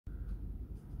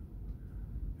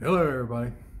Hello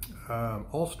everybody.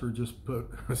 Ulster just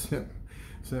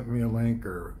sent me a link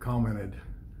or commented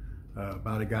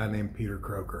about a guy named Peter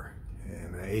Croker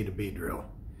and an A to B drill.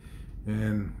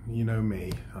 And you know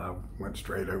me, I went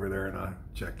straight over there and I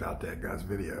checked out that guy's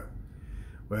video.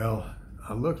 Well,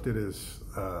 I looked at his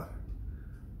a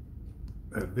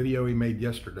video he made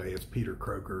yesterday. It's Peter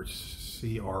Croker,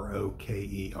 C-R-O-K-E-R.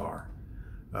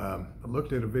 I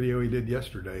looked at a video he did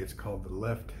yesterday. It's called the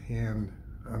left hand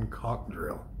uncock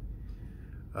drill.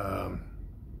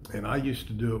 And I used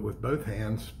to do it with both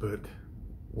hands, but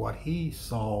what he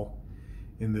saw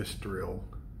in this drill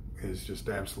is just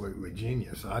absolutely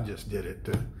genius. I just did it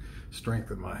to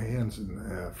strengthen my hands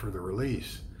and for the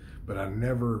release, but I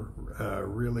never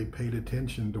really paid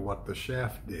attention to what the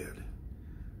shaft did.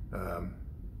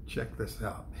 Check this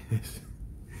out.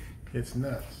 It's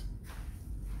nuts.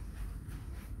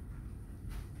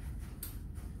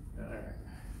 All right,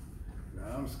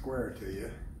 now I'm square to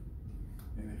you,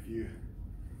 and if you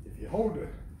hold the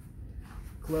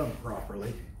club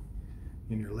properly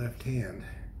in your left hand,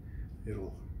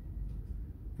 it'll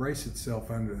brace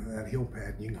itself under that heel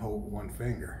pad, and you can hold one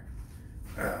finger,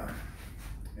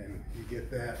 and you get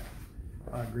that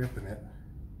by gripping it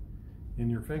in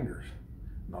your fingers,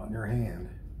 not in your hand,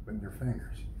 but in your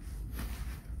fingers.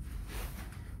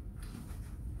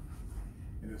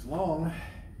 And as long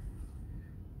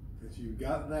as you've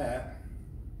got that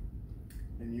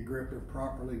and you grip it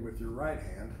properly with your right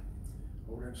hand,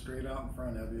 hold it straight out in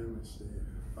front of you. Let's see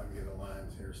if I can get the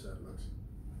lines here so it looks,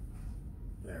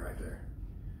 yeah, right there.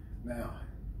 Now,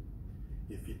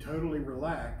 if you totally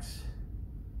relax,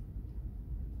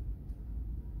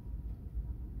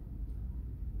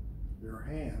 your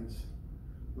hands,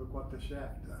 look what the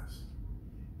shaft does.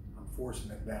 I'm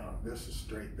forcing it down. This is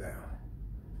straight down,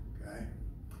 okay?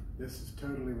 This is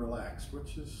totally relaxed,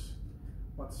 which is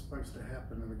what's supposed to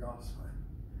happen in the golf swing.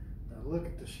 Now look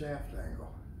at the shaft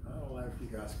angle. I don't know if you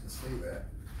guys can see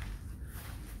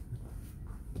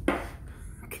that.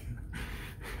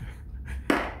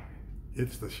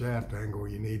 It's the shaft angle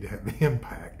you need to have the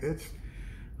impact.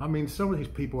 I mean, some of these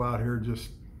people out here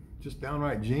just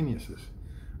downright geniuses.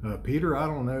 Peter, I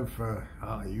don't know if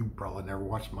you probably never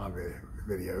watched my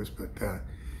videos, but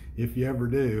if you ever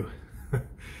do,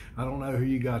 I don't know who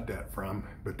you got that from,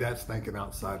 but that's thinking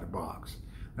outside the box.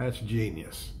 That's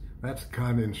genius. That's the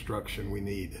kind of instruction we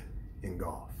need in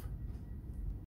golf.